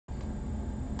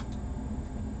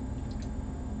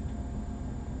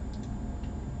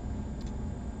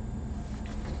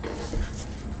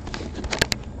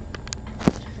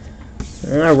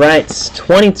All right,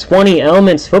 2020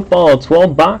 Elements Football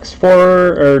 12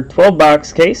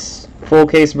 box case, full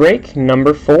case break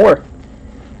number 4.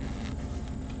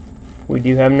 We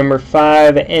do have number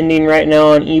 5 ending right now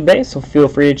on eBay, so feel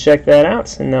free to check that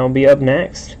out, and that'll be up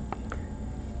next.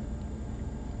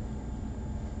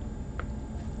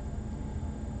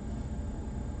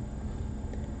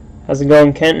 How's it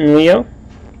going, Kent and Leo?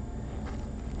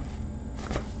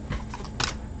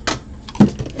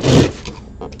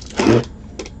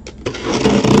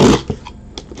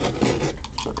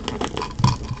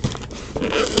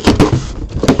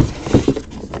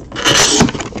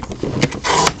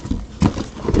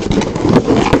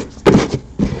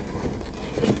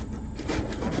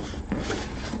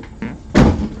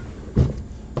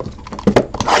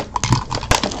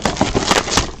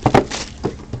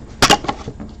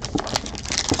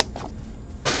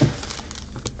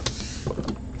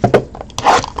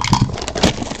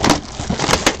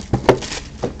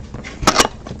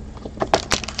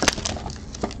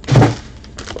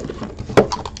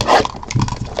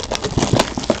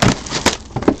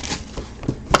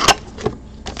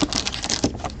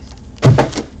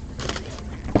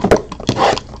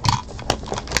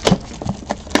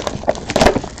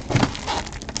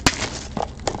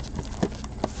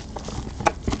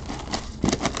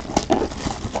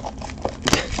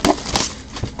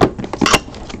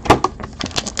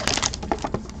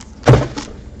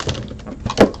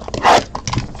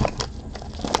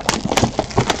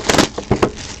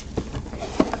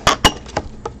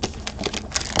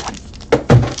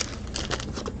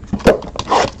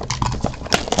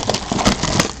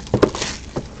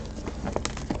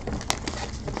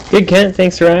 Good, Kent.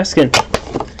 Thanks for asking.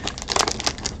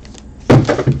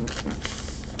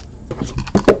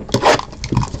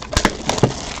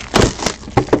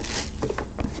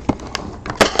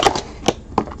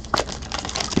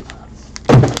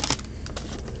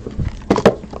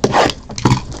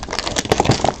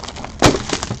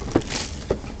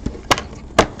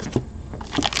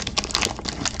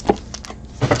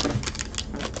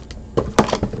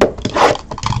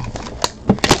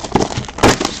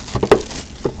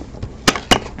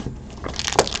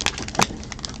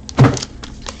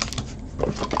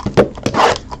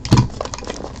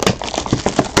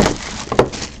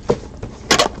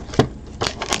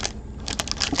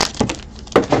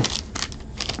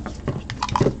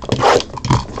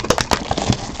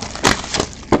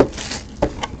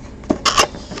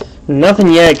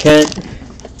 Nothing yet, Kent.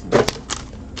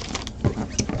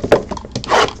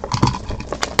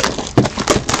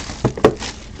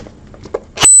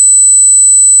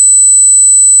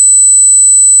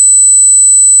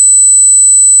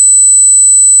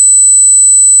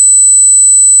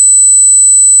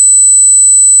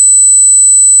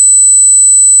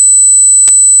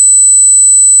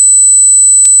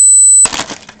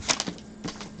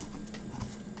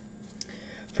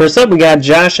 First up, we got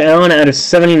Josh Allen out of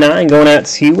 79 going out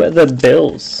to the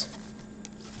Bills.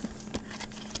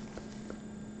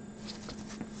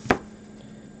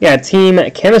 Yeah, team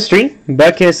chemistry,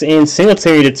 Buckus and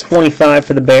Singletary to 25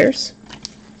 for the Bears.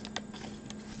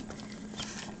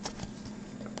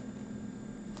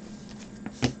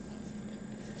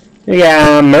 We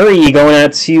got Murray going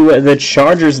out to the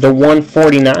Chargers, the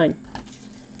 149.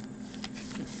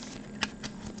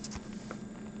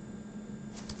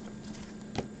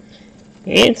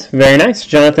 And very nice,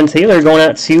 Jonathan Taylor going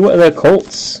out to the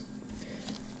Colts.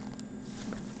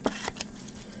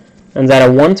 And at a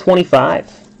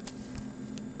 125.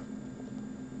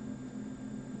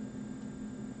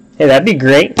 Hey, that'd be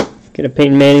great. Get a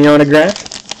Peyton Manning autograph.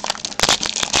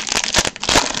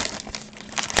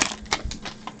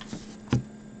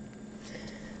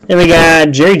 Then we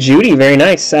got Jerry Jeudy, very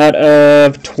nice, out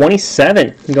of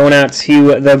 27, going out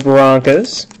to the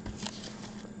Broncos.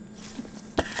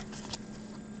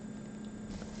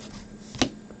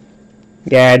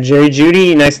 Yeah, Jerry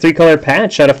Jeudy, nice 3-color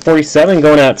patch out of 47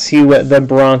 going out to the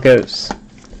Broncos.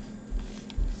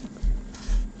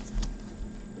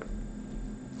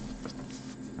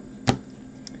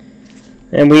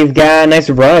 And we've got nice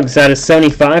Ruggs out of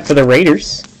 75 for the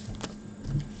Raiders.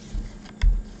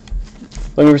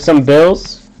 Looking for some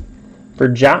Bills for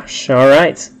Josh. All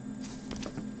right.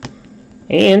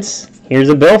 And here's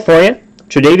a bill for you.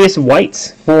 Tre'Davious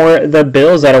White for the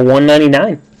Bills out of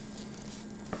 199.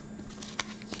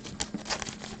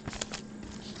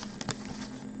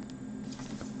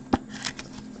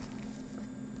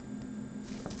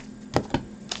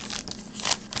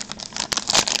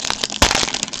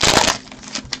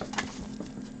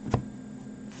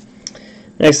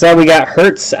 Next up, we got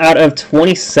Hurts out of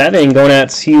 27 going out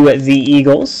to the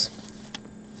Eagles.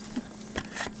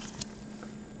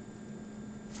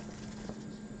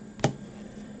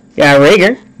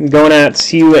 Rager going out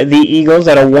to the Eagles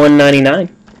at a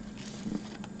 199.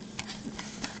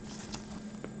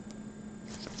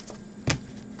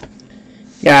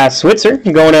 Switzer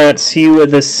going out to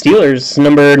the Steelers,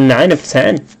 number 9 of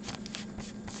 10.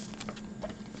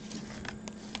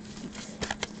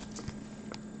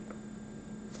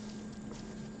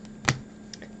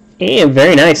 And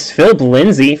very nice, Philip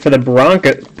Lindsay for the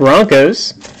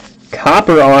Broncos.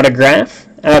 Copper autograph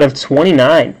out of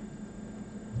 29.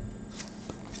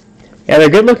 Yeah, they're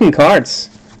good-looking cards.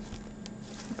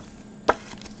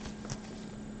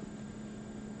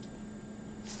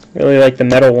 Really like the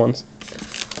metal ones.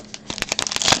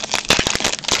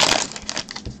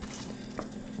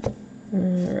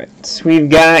 Alright, so we've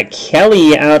got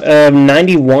Kelly out of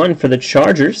 91 for the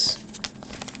Chargers.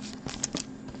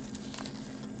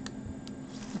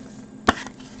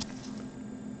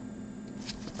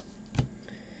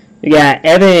 We got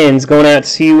Evans going out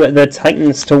to the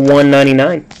Titans to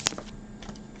 199.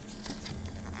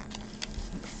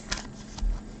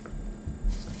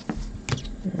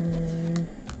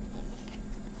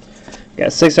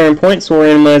 Got 600 points, we'll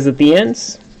randomize at the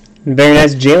ends. Very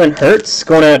nice Jalen Hurts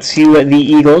going out to the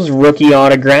Eagles, rookie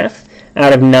autograph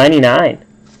out of 99.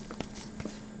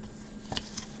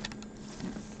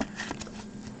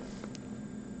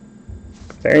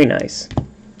 Very nice.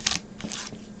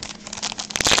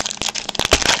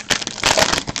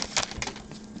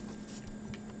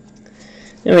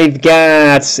 And we've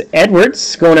got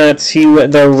Edwards going out to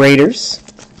the Raiders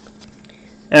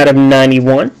out of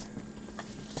 91.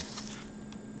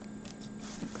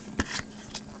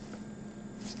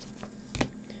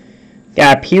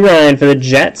 Got P. Ryan for the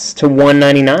Jets to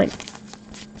 199.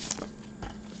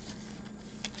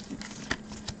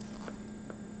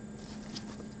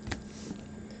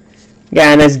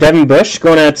 Got a nice Devin Bush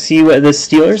going out to the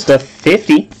Steelers to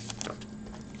 50.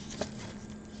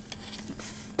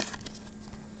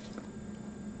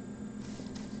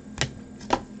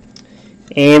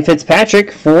 And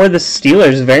Fitzpatrick for the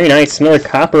Steelers. Very nice. Another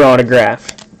copper autograph.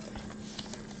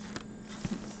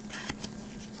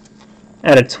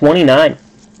 Out of 29.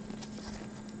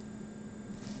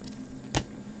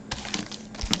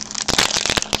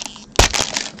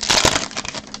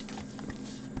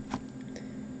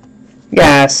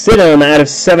 Got Stidham out of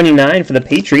 79 for the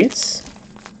Patriots.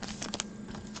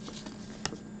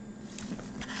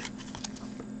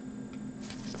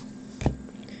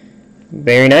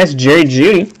 Very nice. Jerry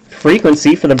Jeudy.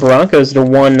 Frequency for the Broncos to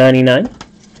 199.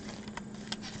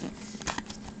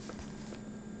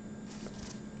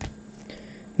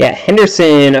 Yeah,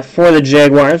 Henderson for the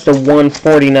Jaguars to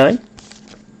 149.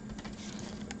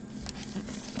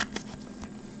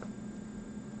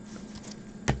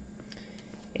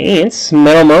 And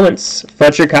Metal Moments.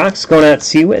 Fletcher Cox going out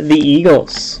to the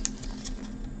Eagles.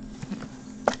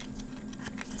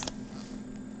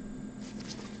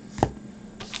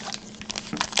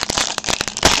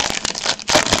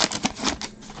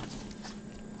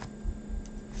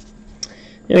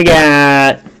 And we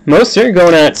got Mostert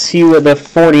going out to the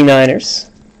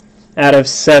 49ers out of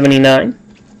 79.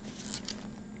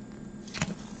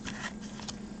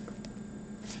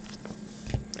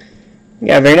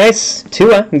 Yeah, very nice.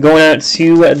 Tua going out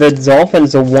to the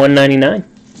Dolphins of 199.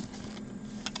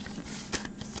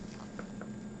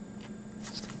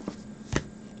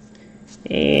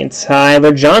 And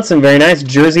Tyler Johnson, very nice.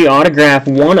 Jersey autograph,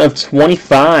 1 of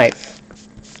 25.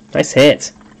 Nice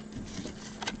hit.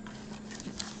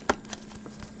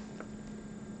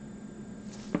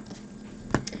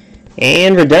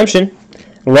 And redemption.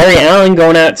 Larry Allen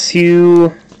going out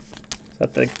to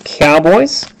the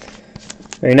Cowboys.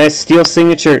 Very nice steel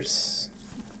signatures.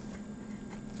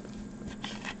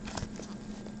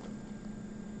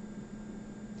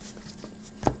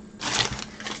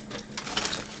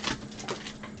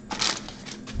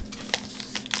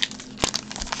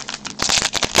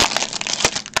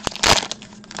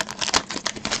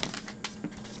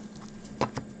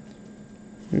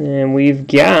 And we've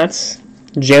got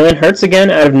Jalen Hurts again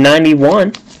out of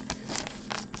 91.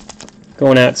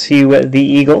 Going out to the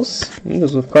Eagles.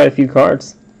 Eagles with quite a few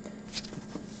cards.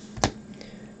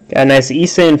 Got a nice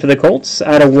Eason for the Colts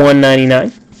out of 199.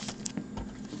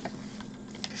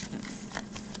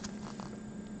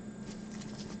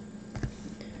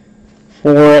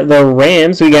 For the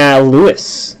Rams, we got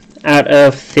Lewis out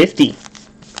of 50.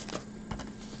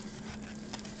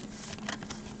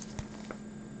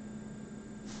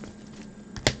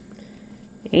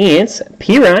 And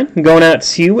Pirine going out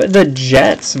to the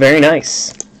Jets. Very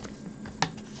nice.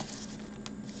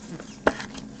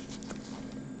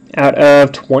 Out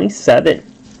of 27.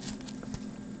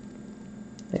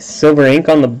 Nice silver ink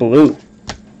on the blue.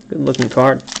 Good looking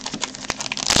card.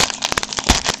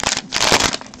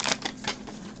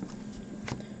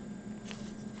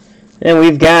 And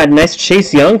we've got nice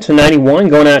Chase Young to 91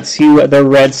 going out to the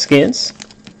Redskins.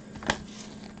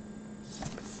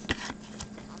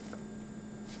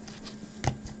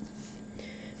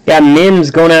 Got Mims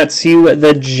going out to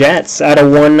the Jets out of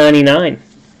 199.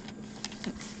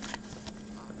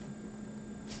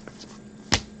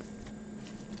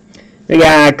 We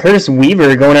got Curtis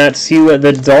Weaver going out to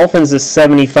the Dolphins of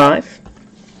 75.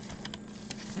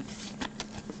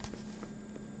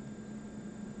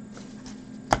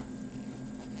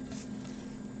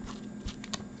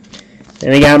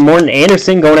 And we got Morton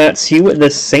Anderson going out to the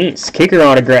Saints, kicker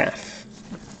autograph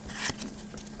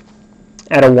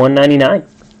out of 199.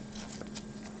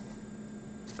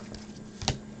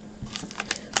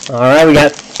 Alright, we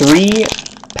got 3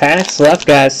 packs left,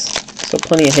 guys. So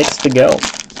plenty of hits to go.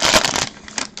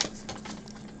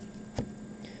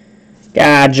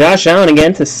 Got Josh Allen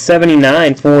again to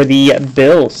 79 for the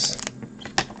Bills.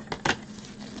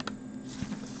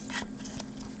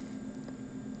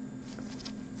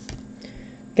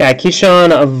 Got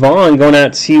Keyshawn Vaughn going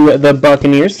out to the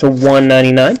Buccaneers to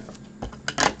 199.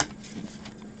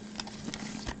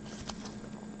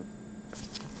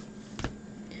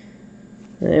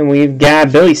 And we've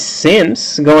got Billy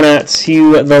Sims going out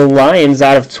to the Lions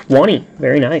out of 20.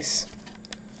 Very nice.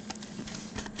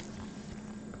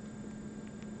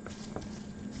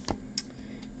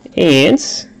 And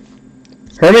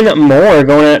Herman Moore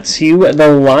going out to the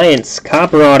Lions,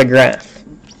 copper autograph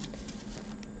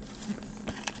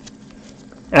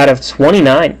out of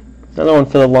 29. Another one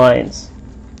for the Lions.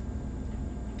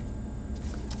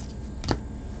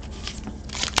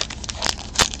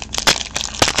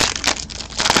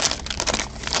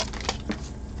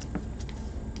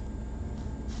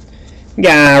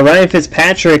 Got Ryan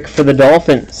Fitzpatrick for the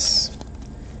Dolphins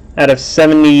out of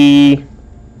 79.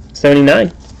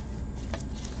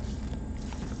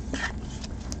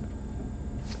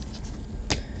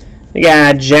 We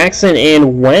got Jackson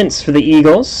and Wentz for the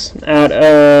Eagles out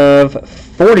of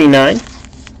 49. The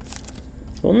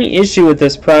only issue with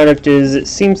this product is it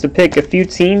seems to pick a few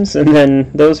teams, and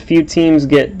then those few teams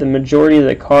get the majority of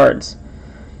the cards.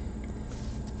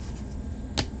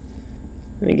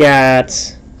 We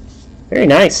got, very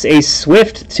nice, a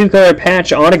Swift 2-color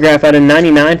patch autograph out of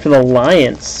 99 for the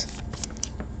Lions.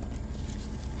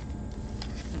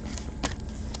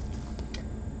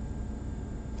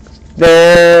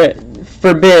 The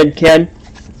forbid, Ken.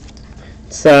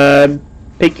 It's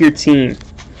pick your team.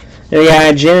 And we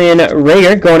got Jalen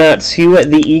Reagor going out to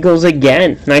the Eagles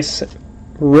again. Nice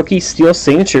rookie steel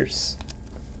signatures.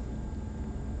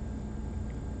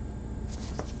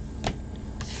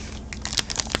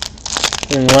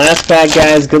 And last pack,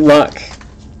 guys, good luck.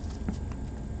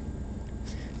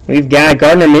 We've got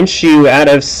Gardner Minshew out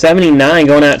of 79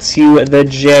 going out to the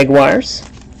Jaguars.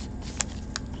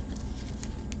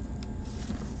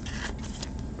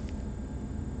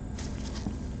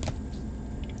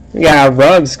 We got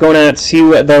Ruggs going out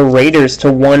to the Raiders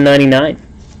to 199.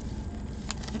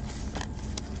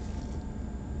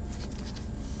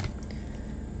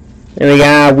 And we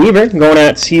got Weaver going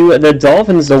out to the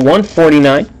Dolphins to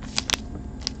 149.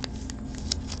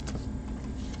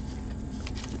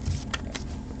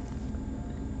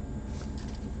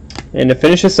 And to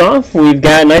finish us off, we've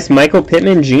got a nice Michael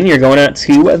Pittman Jr. going out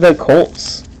to the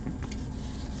Colts.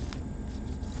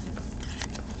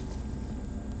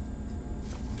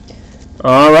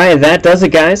 Alright, that does it,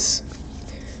 guys.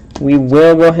 We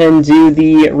will go ahead and do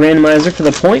the randomizer for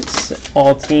the points.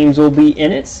 All teams will be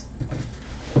in it.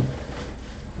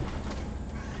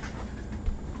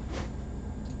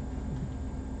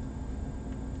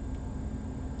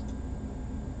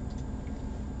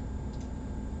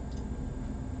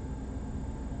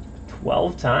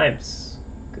 Twelve times.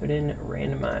 Good and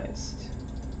randomized.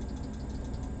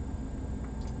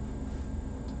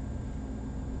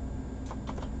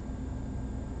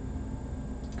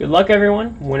 Good luck,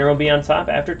 everyone. Winner will be on top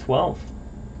after 12.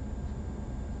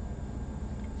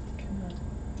 Come on.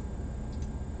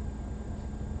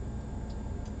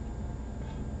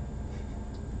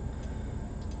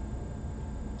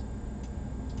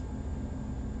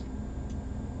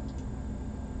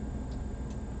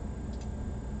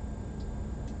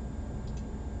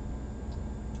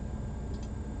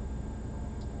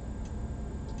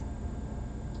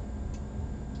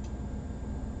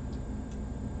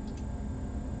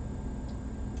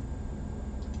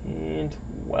 And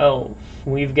 12.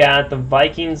 We've got the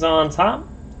Vikings on top.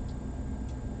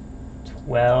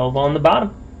 12 on the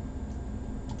bottom.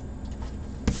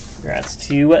 Congrats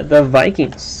to the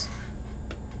Vikings.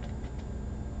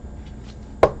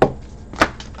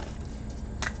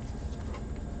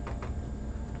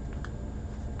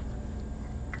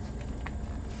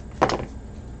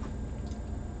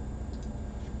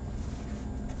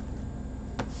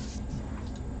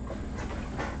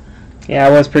 Yeah,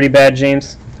 it was pretty bad,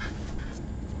 James.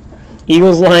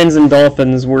 Eagles, Lions, and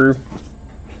Dolphins were,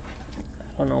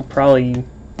 I don't know, probably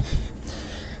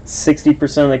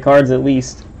 60% of the cards at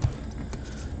least.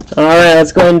 Alright,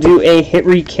 let's go ahead and do a hit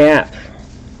recap.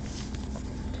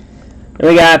 And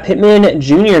we got Pittman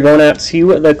Jr. going out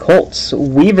to the Colts.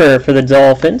 Weaver for the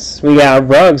Dolphins. We got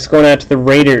Ruggs going out to the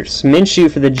Raiders.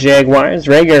 Minshew for the Jaguars.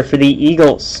 Rager for the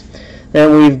Eagles.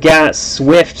 Then we've got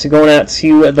Swift going out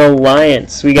to the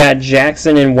Lions. We got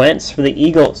Jackson and Wentz for the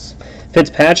Eagles.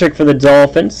 Fitzpatrick for the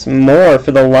Dolphins. Moore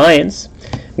for the Lions.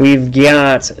 We've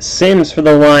got Sims for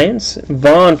the Lions.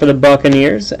 Vaughn for the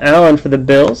Buccaneers. Allen for the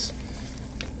Bills.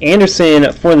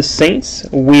 Anderson for the Saints.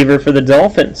 Weaver for the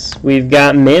Dolphins. We've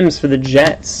got Mims for the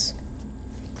Jets.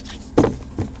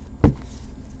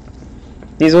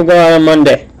 These will go out on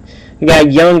Monday. We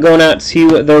got Young going out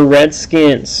to the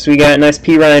Redskins. We got nice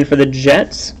P. Ryan for the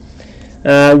Jets.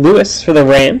 Lewis for the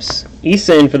Rams.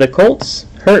 Eason for the Colts.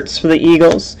 Hurts for the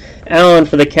Eagles. Allen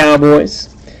for the Cowboys.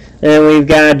 And we've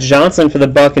got Johnson for the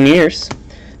Buccaneers.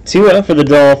 Tua for the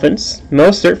Dolphins.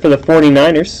 Mostert for the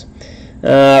 49ers.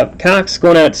 Cox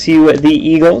going out to the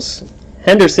Eagles.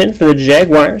 Henderson for the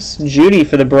Jaguars. Judy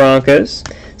for the Broncos.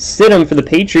 Stidham for the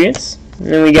Patriots. And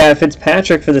then we got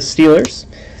Fitzpatrick for the Steelers.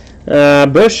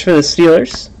 Bush for the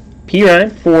Steelers.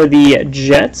 Pirine for the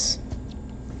Jets.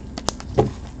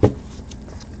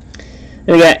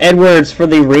 And we got Edwards for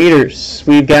the Raiders.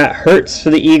 We've got Hurts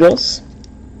for the Eagles.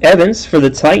 Evans for the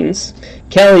Titans.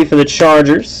 Kelly for the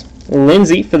Chargers.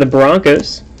 Lindsey for the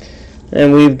Broncos.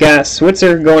 And we've got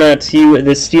Switzer going out to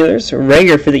the Steelers.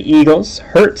 Rager for the Eagles.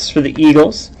 Hurts for the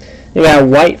Eagles. We got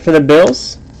White for the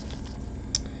Bills.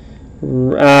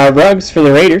 Ruggs for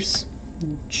the Raiders.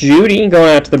 Judy going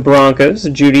out to the Broncos.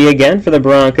 Judy again for the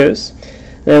Broncos.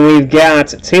 Then we've got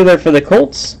Taylor for the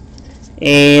Colts.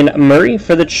 And Murray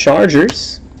for the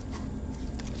Chargers.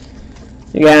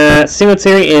 We got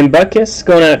Singletary and Butkus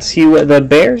going out to the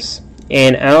Bears.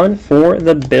 And Allen for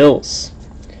the Bills.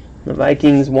 The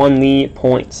Vikings won the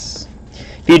points.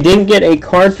 If you didn't get a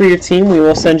card for your team, we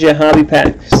will send you a hobby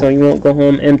pack, so you won't go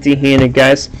home empty-handed,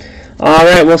 guys. All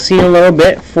right, we'll see you in a little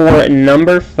bit for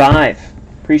number 5.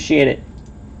 Appreciate it.